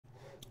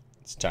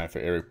It's time for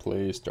Eric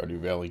Plays Stardew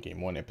Valley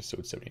Game 1,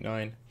 Episode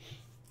 79.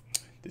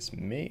 This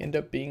may end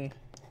up being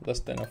less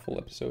than a full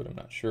episode, I'm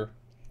not sure.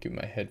 Keep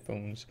my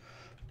headphones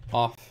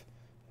off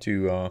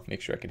to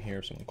make sure I can hear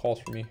if someone calls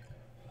for me.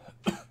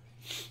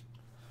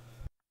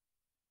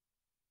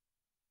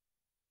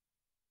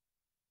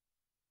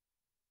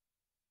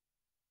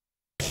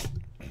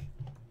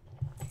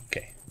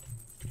 Okay,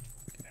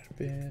 get out of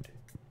bed.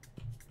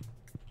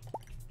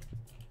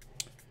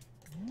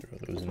 Throw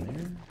those in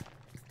there.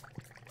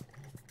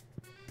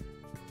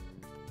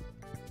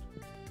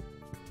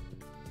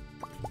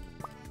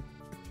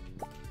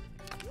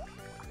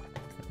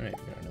 Alright,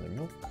 got another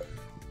milk.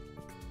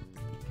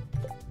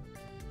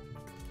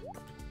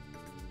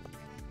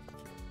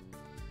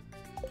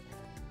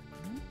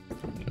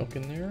 Milk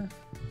in there.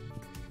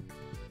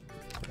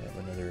 I have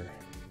another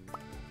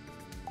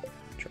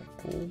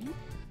charcoal.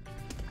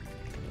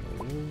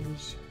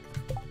 Those.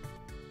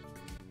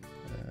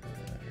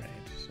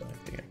 Alright, so I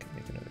think I can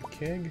make another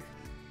keg.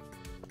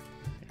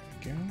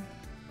 There we go.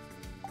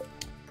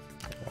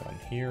 While I'm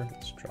here,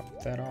 let's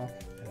drop that off.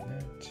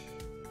 And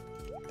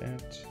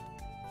that.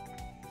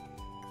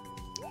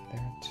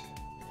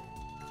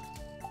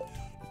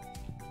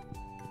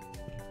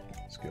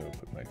 Let's go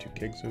put my 2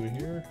 kegs over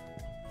here.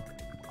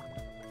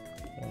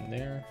 One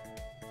there.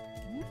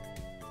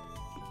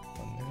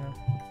 One there.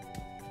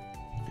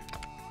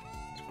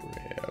 Let's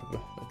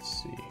grab, let's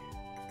see.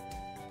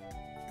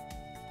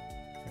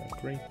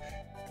 Grape.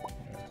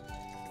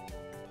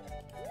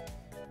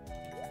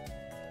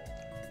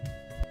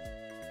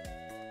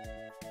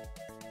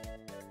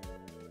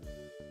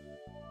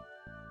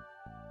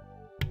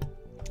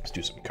 Let's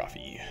do some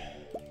coffee.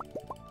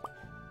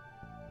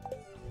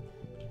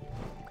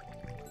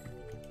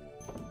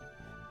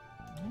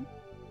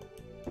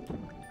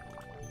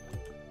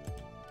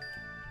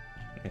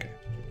 Okay.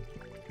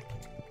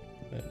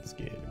 Let's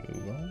get a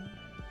move on.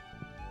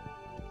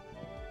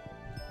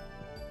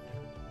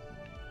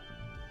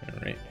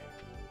 Alright.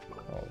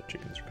 All the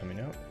chickens are coming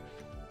out.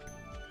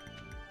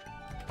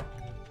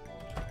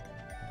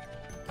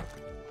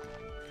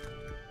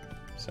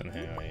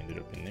 Somehow I ended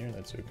up in there,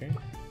 that's okay.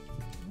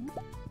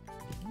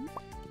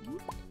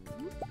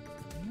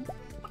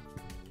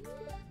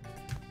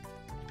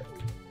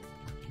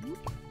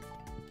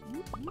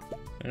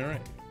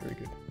 Alright, very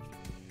good.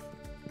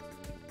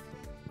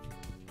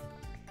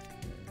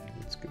 And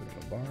let's go to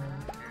my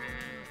barn.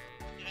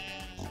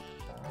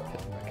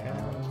 Get my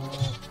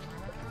cows.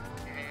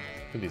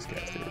 Look at these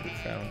guys, they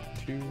found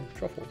 2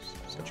 truffles.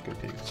 Such good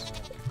pigs.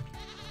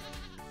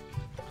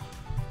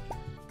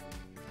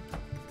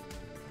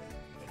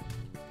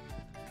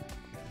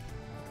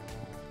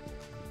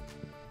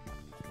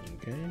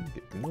 Okay,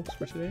 get the milks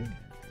for today.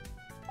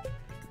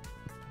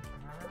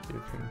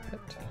 Give him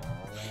pet.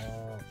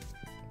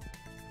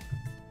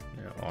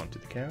 Now on to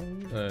the cows,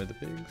 the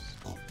pigs.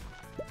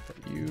 Pet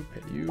you,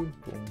 boom,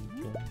 boom,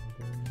 boom.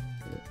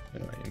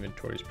 And my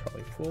inventory is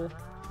probably full.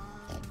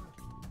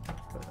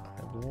 But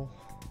I will.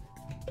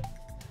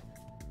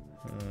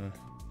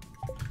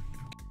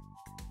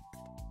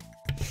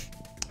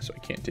 So I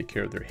can't take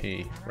care of their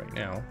hay right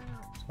now,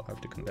 so I'll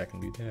have to come back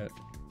and do that.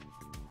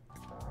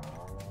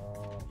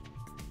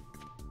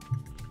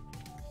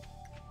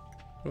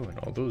 Oh, and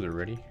all those are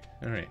ready.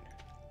 Alright,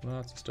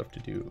 lots of stuff to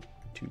do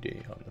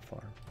today on the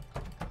farm.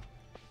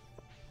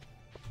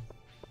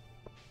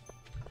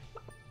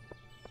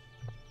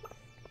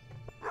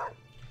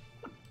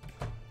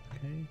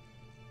 Okay,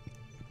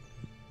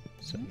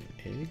 some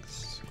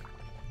eggs.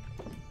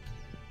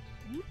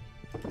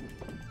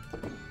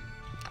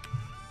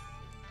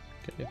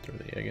 Okay, throw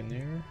the egg in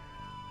there.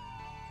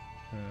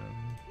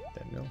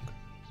 That milk.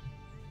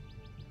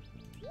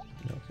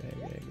 Milk,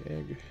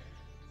 egg.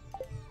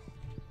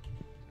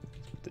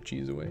 Put the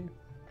cheese away.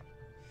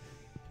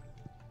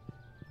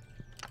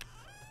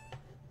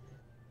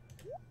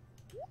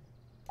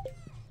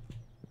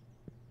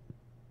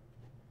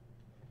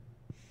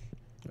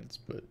 Let's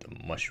put the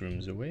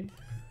mushrooms away.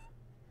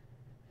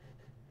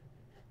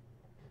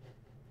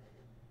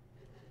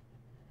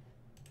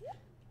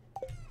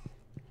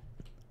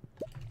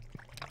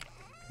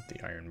 Put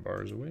the iron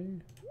bars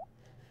away.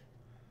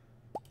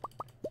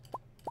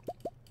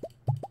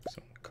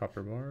 Some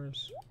copper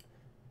bars.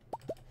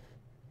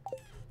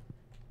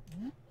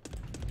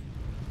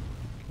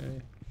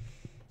 Okay.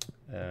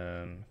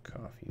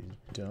 Coffee's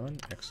done.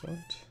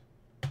 Excellent.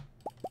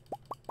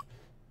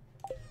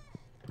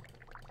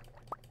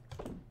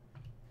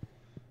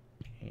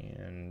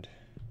 And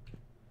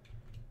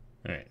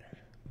all right.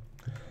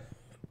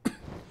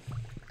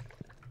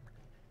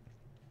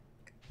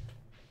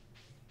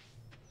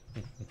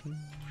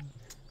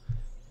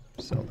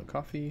 Sell the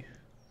coffee.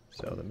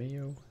 Sell the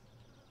mayo.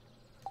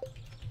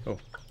 Oh,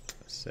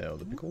 sell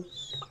the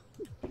pickles.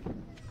 All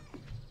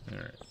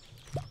right.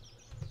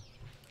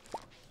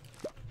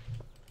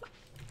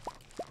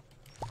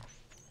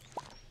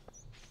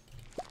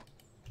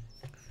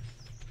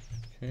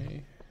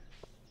 Okay,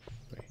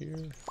 over here,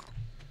 and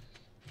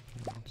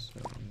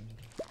some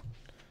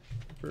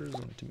peppers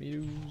and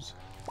tomatoes.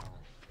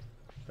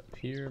 Up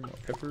here, more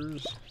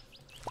peppers.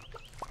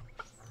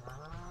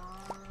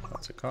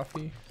 lots of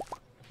coffee.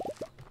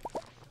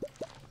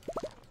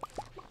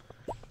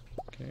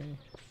 Okay.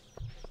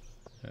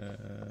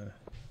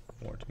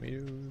 More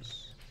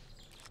tomatoes.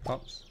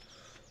 Hops.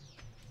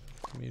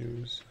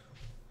 Tomatoes.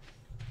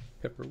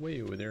 Pepper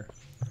way over there.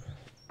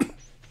 The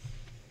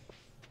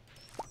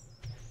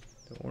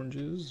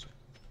oranges.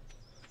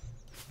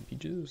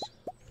 Peaches.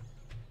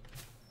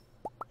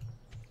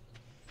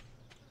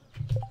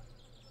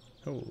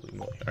 Holy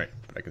moly. Alright,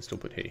 but I can still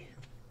put hay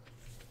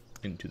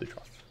into the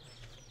trough.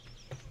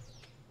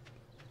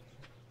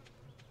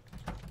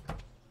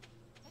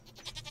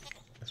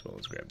 As well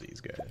as grab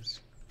these guys.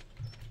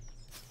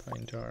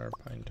 Pine tar,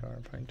 pine tar,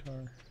 pine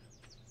tar.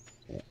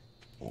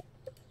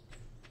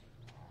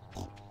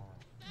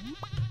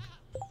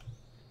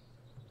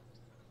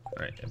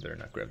 Alright, I better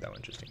not grab that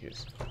one just in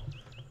case.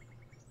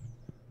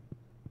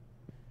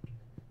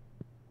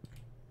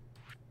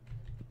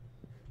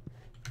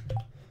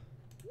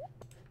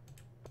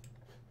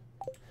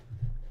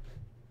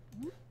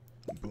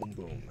 Boom,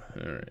 boom.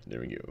 Alright, there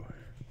we go.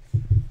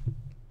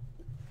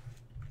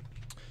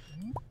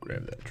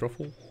 Grab that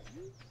truffle.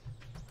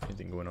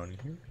 Anything going on in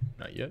here?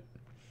 Not yet.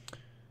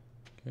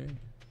 Okay.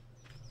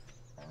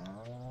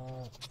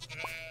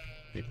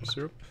 Maple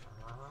syrup.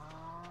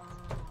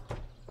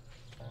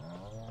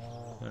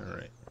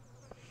 Alright.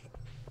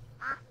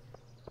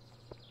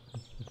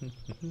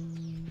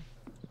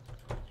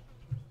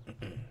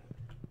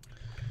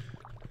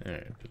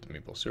 Alright, put the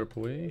maple syrup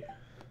away.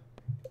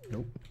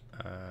 Nope.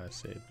 I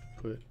said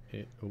put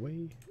it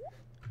away.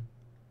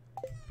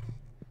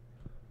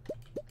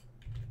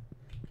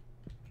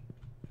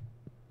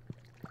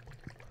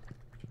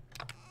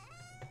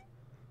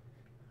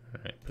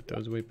 Alright, put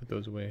those away, put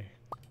those away.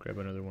 Grab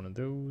another one of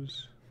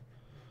those.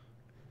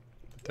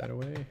 Put that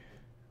away.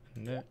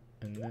 And that,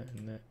 and that,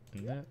 and that,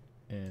 and that,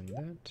 and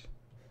that.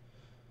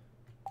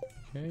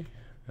 Okay.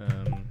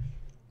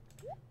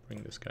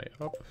 Bring this guy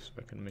up so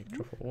I can make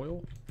truffle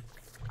oil.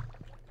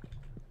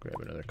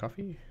 Grab another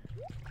coffee.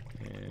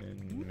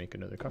 And make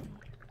another coffee.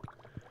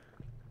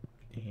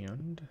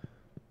 And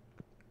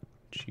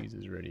cheese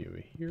is ready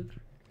over here.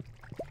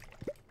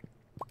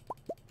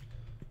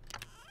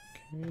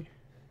 Okay.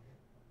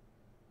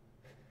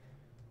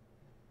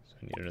 So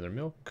I need another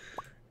milk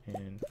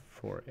and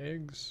 4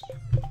 eggs.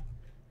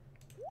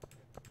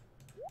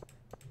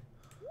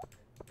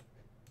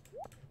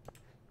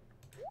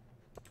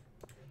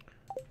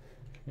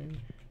 Okay.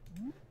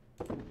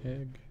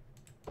 Egg.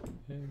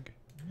 Egg.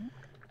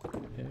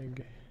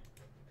 Egg.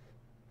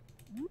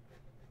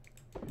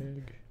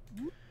 Egg.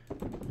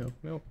 Milk,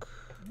 milk.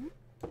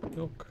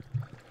 Milk.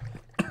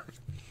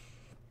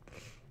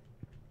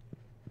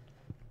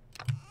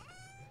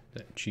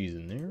 That cheese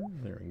in there.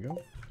 There we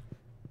go.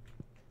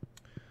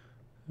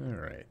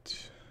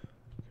 Alright.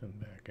 Come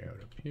back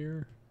out up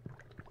here.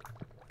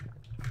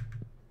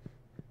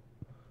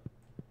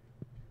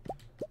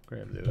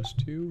 Grab those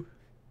two.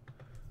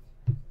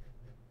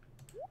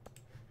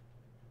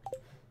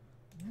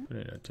 Put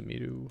in a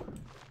tomato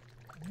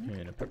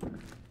and a pepper.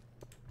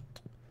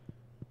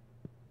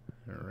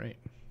 Alright.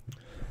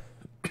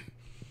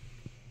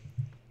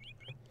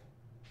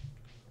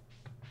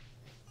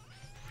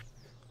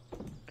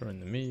 Throw in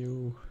the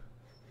mayo.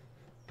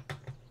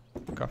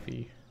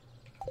 Coffee.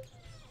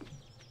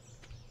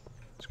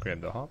 Let's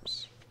grab the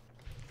hops.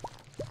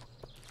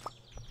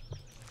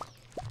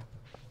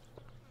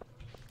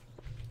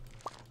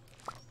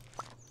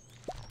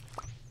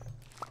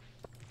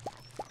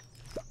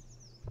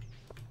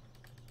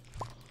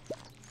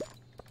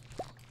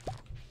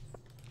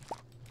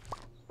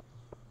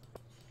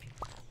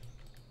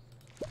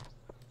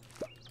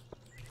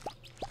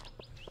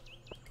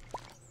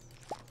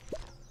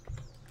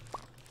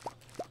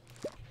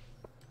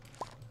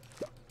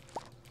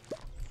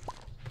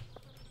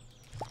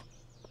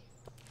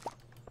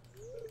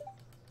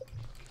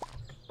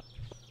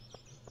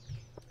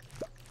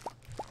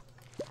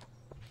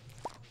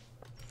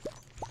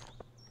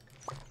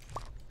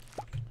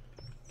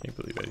 Can't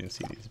believe I didn't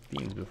see these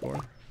beans before.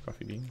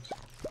 Coffee beans.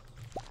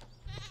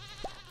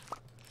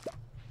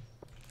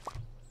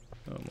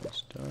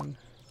 Almost done.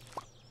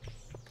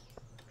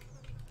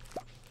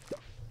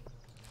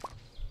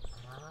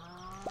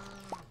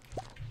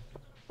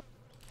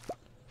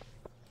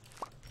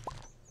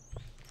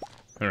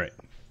 Alright.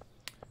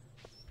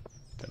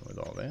 Done with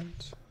all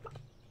that.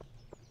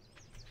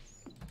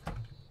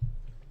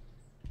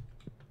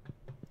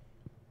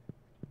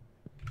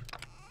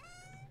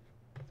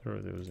 Throw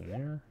those in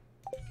there.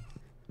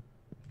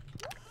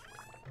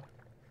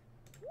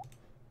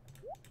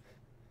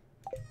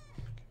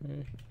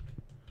 Okay.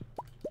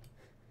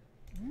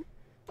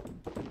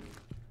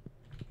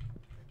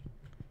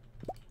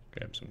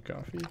 Grab some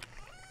coffee.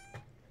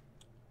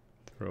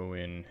 Throw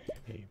in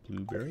a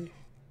blueberry.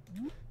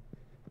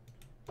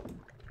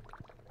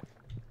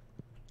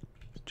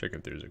 Check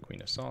if there's a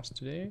queen of sauce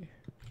today.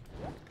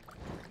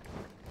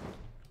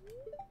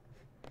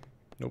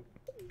 Nope.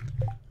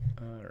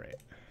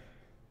 Alright.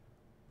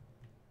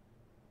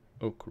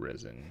 Oak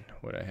resin.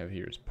 What I have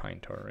here is pine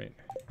tar, right?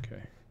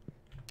 Okay.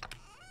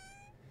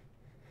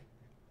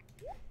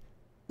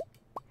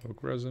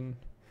 Oak resin.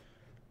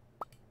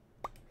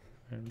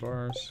 Iron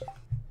bars.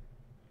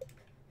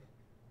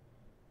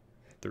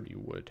 30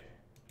 wood.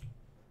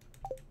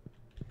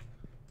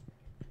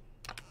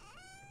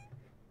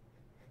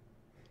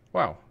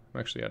 Wow, I'm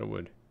actually out of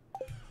wood.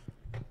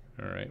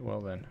 Alright,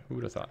 well then, who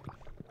would have thought?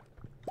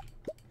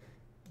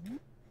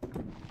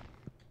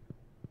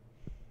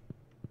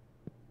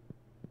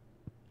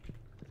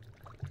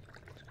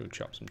 Let's go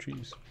chop some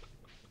trees.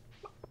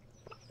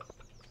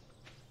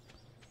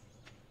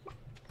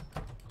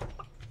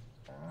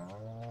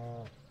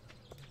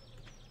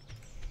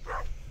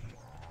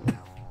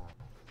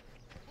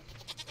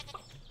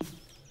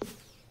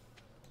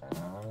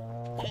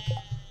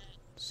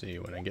 See,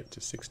 when I get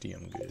to 60,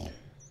 I'm good.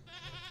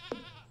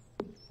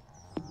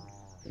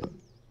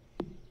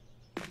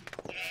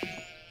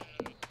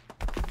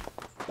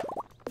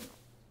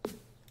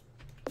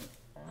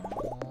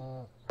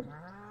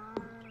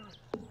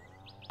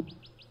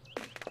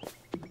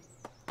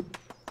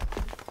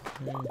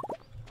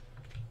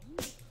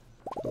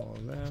 All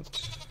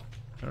that.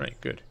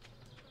 Alright, good.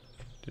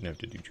 Didn't have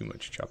to do too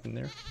much chopping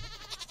there.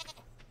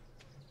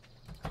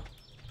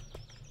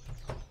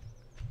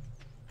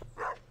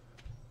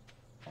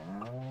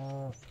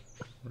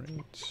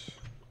 Right.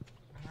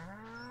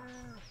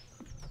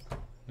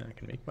 Now I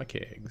can make my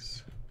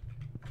kegs.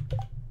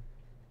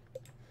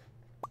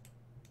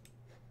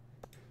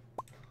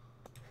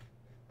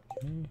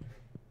 Okay.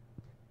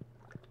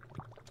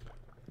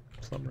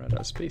 Plumb right out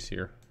of space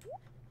here.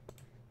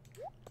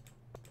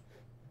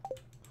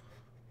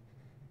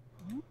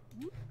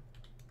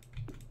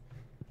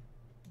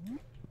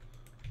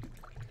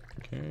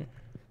 Okay.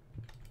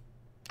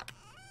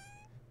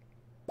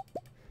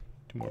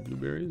 2 more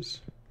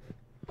blueberries.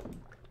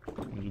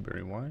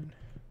 Blueberry wine.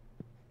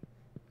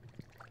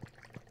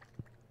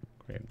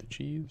 Grab the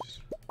cheese.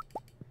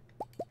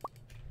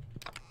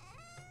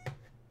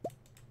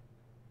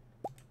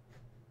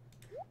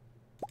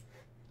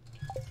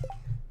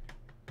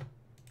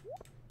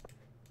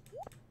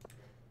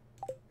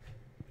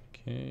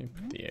 Okay,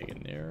 put the egg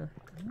in there.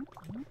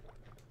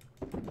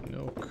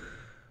 Milk.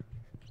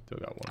 Still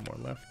got 1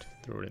 more left.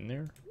 Throw it in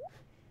there.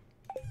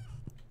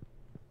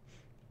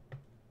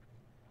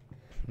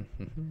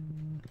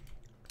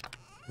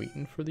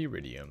 Waiting for the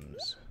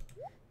iridiums.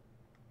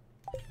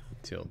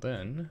 Till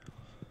then,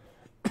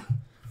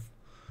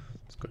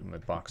 let's go to my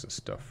box of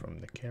stuff from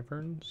the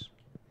caverns.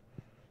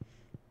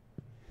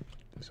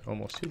 It's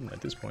almost hidden at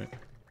this point.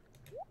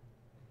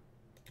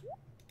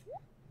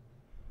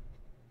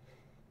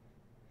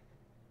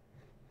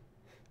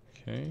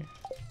 Okay.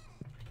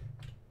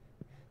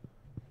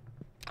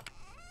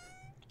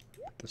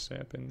 Put the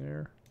sap in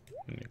there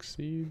and mix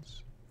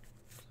seeds.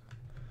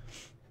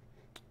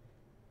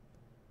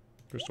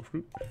 Crystal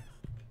fruit.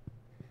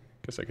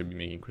 Guess I could be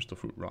making crystal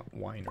fruit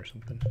wine or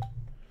something.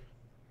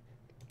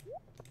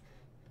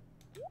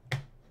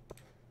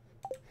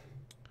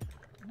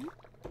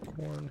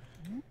 Corn.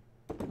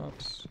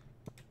 Hops.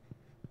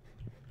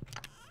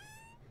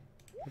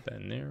 Put that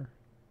in there.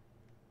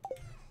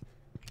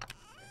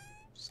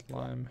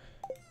 Slime.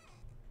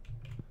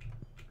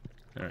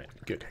 Alright,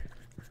 good.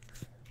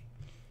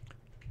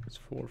 It's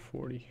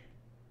 440.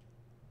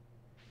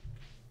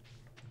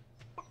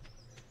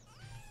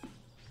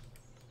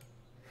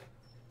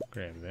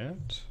 Grab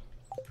that.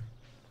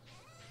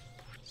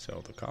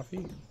 Sell the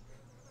coffee.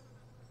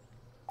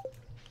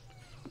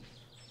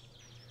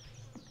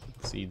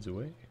 Put the seeds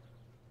away.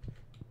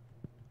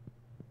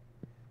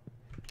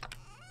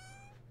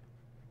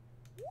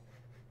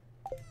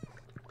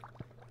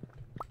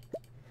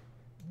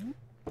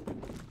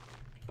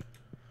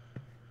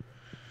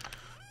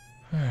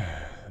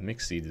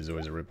 Mixed seeds is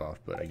always a ripoff,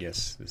 but I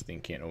guess this thing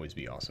can't always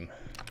be awesome.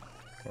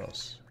 Or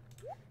else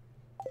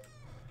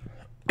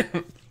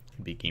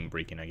be game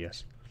breaking, I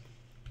guess.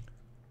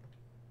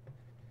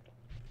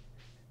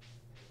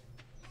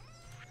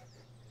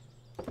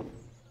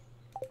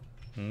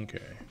 Okay.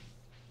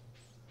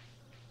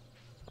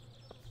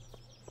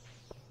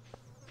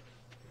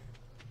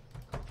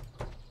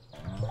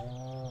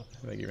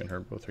 Have I given her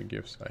both her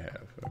gifts? I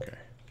have. Okay.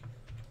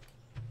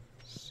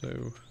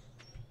 So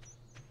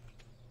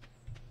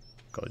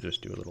I'll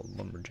just do a little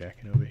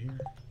lumberjacking over here.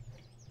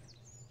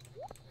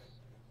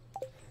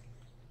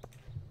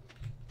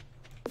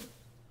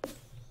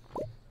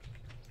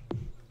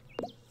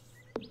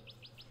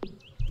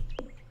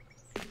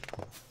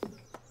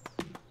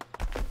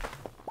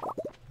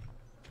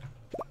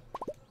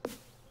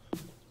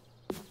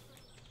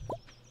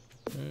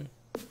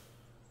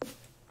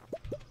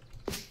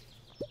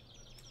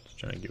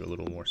 Trying to give a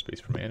little more space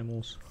for my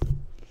animals.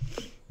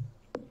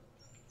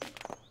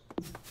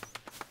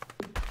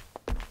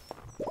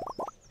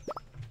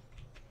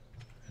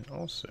 And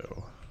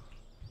also,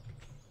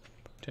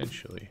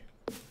 potentially,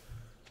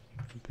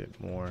 a bit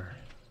more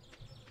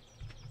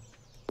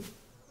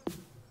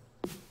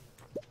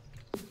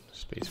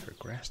space for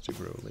grass to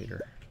grow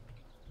later.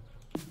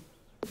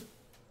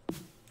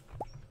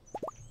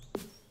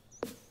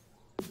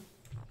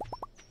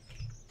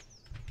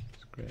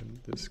 Let's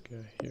grab this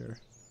guy here.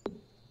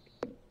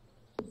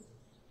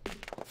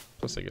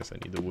 Plus, I guess I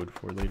need the wood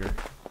for later.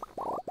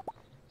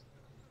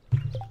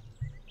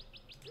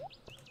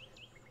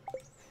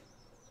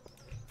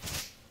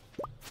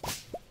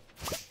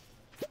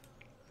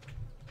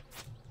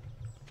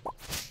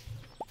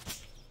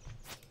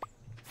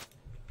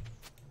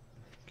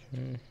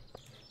 Okay.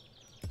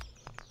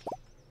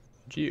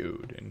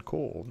 Geode and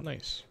coal.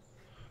 Nice.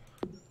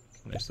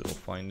 Nice little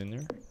find in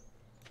there.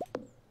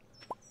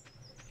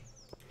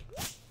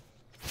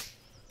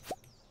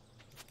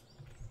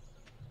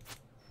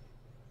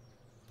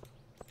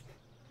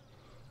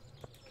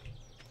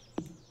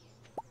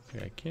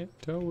 I can't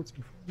tell what's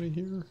in front of me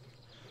here.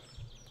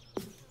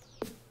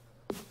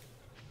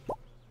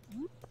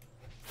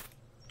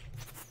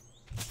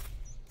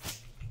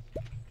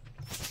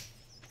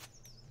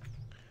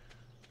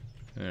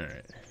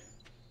 Alright.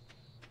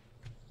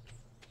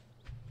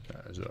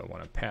 So I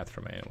want a path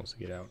for my animals to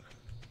get out.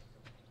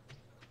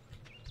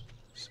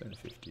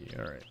 750,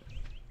 alright.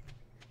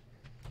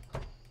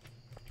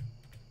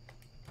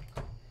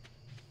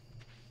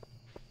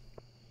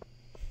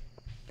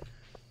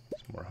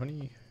 Some more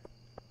honey.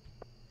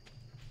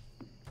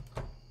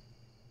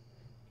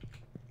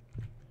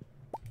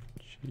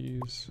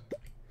 Cheese.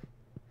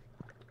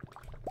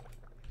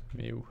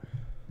 Mew.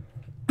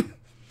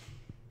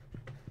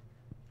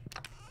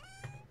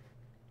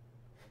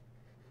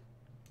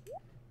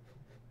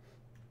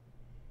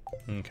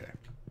 Okay.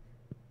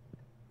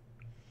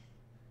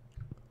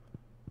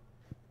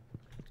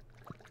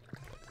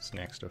 Put the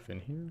snack stuff in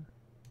here.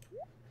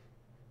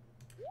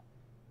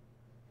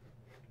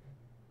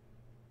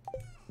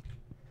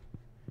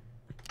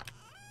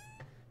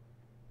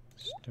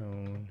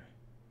 Stone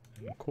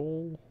and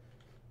coal.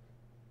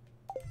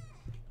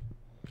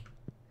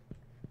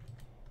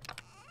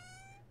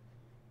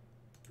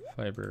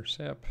 Fiber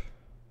sap.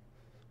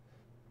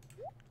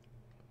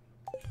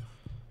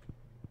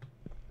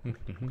 Put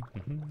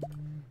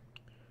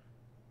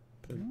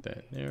that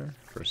in there.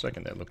 For a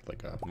second that looked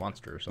like a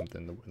monster or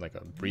something, like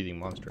a breathing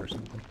monster or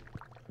something.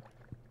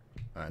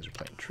 Eyes are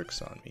playing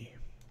tricks on me.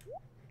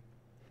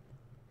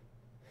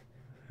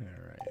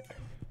 Alright.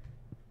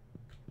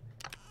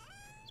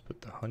 Let's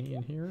put the honey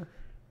in here.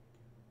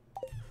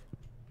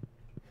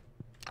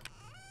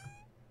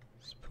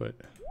 Let's put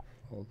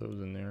all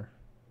those in there.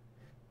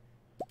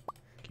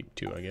 Keep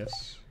 2, I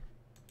guess.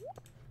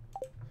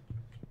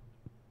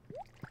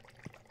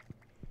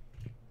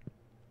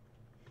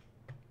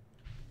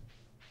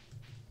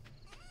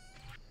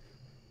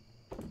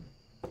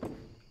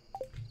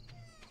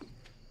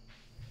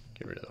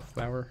 Get rid of the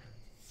flour.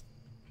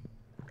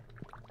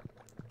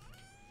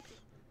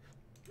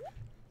 I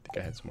think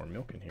I had some more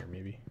milk in here,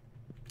 maybe.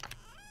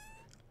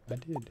 I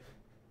did.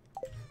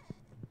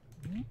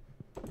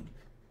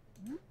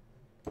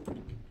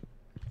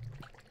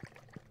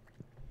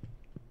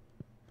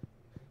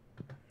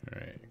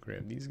 Alright,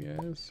 grab these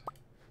guys.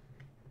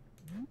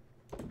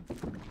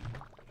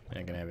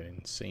 I'm gonna have an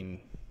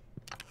insane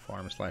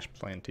farm /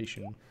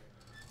 plantation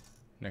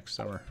next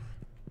summer.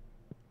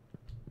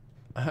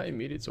 I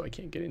made it so I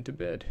can't get into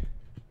bed.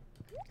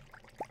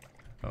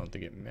 I don't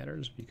think it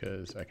matters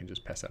because I can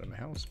just pass out of my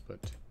house, but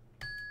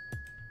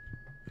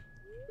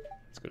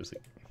let's go to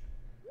sleep.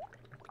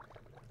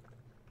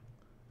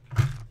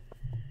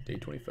 Day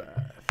 25.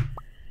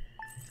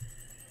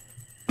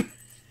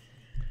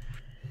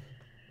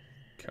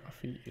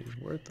 Coffee is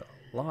worth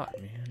a lot,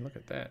 man. Look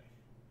at that.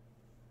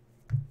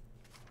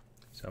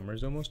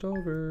 Summer's almost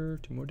over.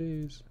 2 more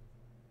days.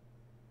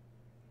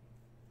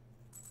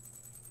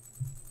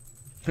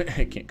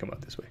 I can't come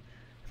out this way.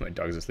 My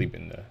dog's asleep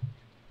in the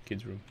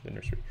kids' room, the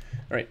nursery.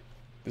 Alright,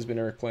 this has been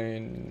Eric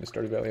playing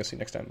Stardew Valley. I'll see you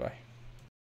next time. Bye.